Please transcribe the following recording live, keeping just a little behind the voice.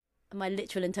My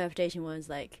literal interpretation was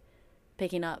like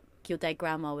picking up your dead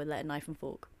grandma with like a knife and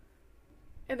fork.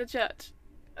 In a church.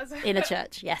 In a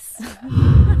church, yes.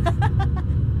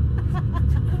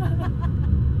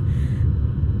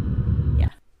 Yeah.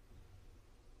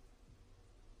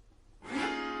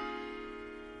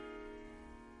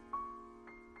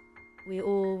 We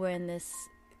all were in this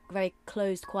very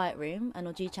closed, quiet room, and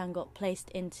Ogichan got placed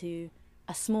into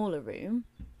a smaller room,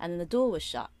 and then the door was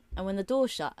shut. And when the door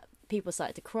shut, people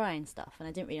started to cry and stuff, and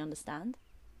I didn't really understand.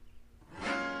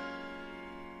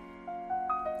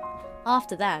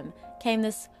 After them came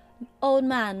this old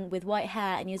man with white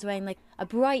hair, and he was wearing like a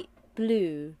bright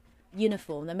blue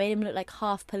uniform that made him look like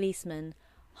half policeman,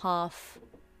 half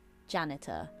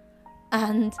janitor.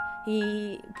 And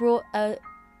he brought a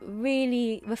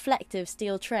really reflective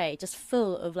steel tray just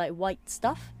full of like white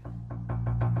stuff.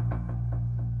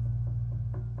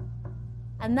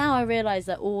 And now I realise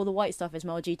that all the white stuff is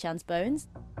my Ogichan's bones.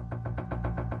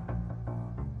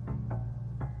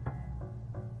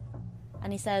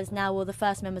 And he says, now will the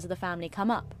first members of the family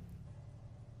come up?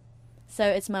 So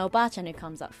it's my Ogichan who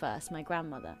comes up first, my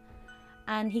grandmother.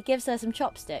 And he gives her some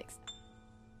chopsticks.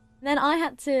 Then I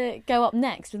had to go up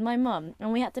next with my mum,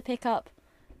 and we had to pick up,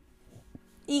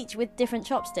 each with different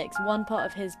chopsticks, one part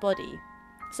of his body.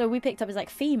 So we picked up his like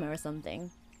femur or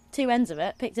something, two ends of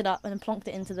it, picked it up and then plonked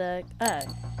it into the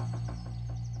urn.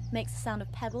 Makes the sound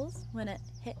of pebbles when it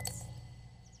hits.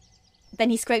 Then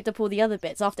he scraped up all the other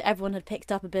bits after everyone had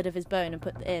picked up a bit of his bone and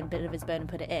put it in, bit of his bone and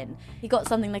put it in. He got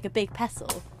something like a big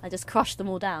pestle. I just crushed them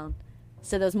all down,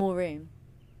 so there was more room.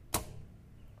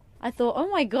 I thought, oh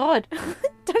my god,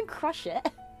 don't crush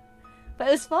it. But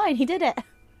it was fine, he did it.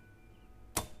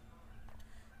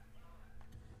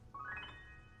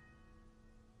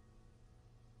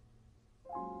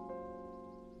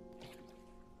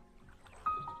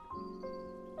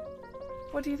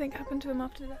 What do you think happened to him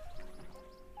after that?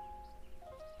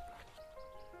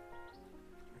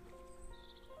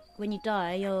 When you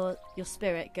die, your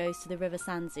spirit goes to the River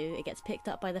Sanzu. It gets picked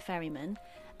up by the ferryman,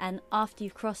 and after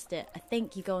you've crossed it, I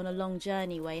think you go on a long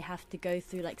journey where you have to go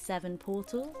through like 7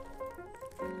 portals.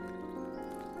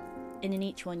 And in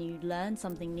each one you learn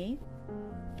something new.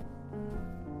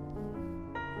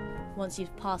 Once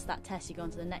you've passed that test, you go on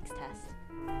to the next test.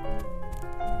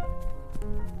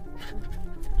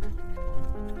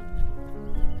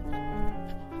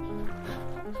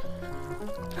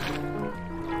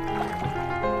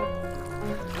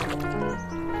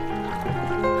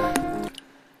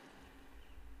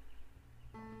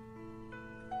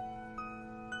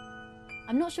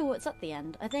 I'm not sure what's at the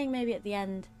end. I think maybe at the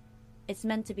end it's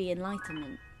meant to be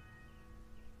enlightenment.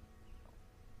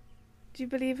 Do you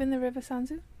believe in the River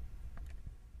Sanzu?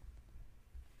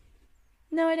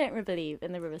 No, I don't believe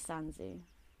in the River Sanzu.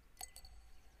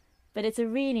 But it's a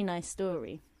really nice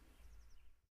story.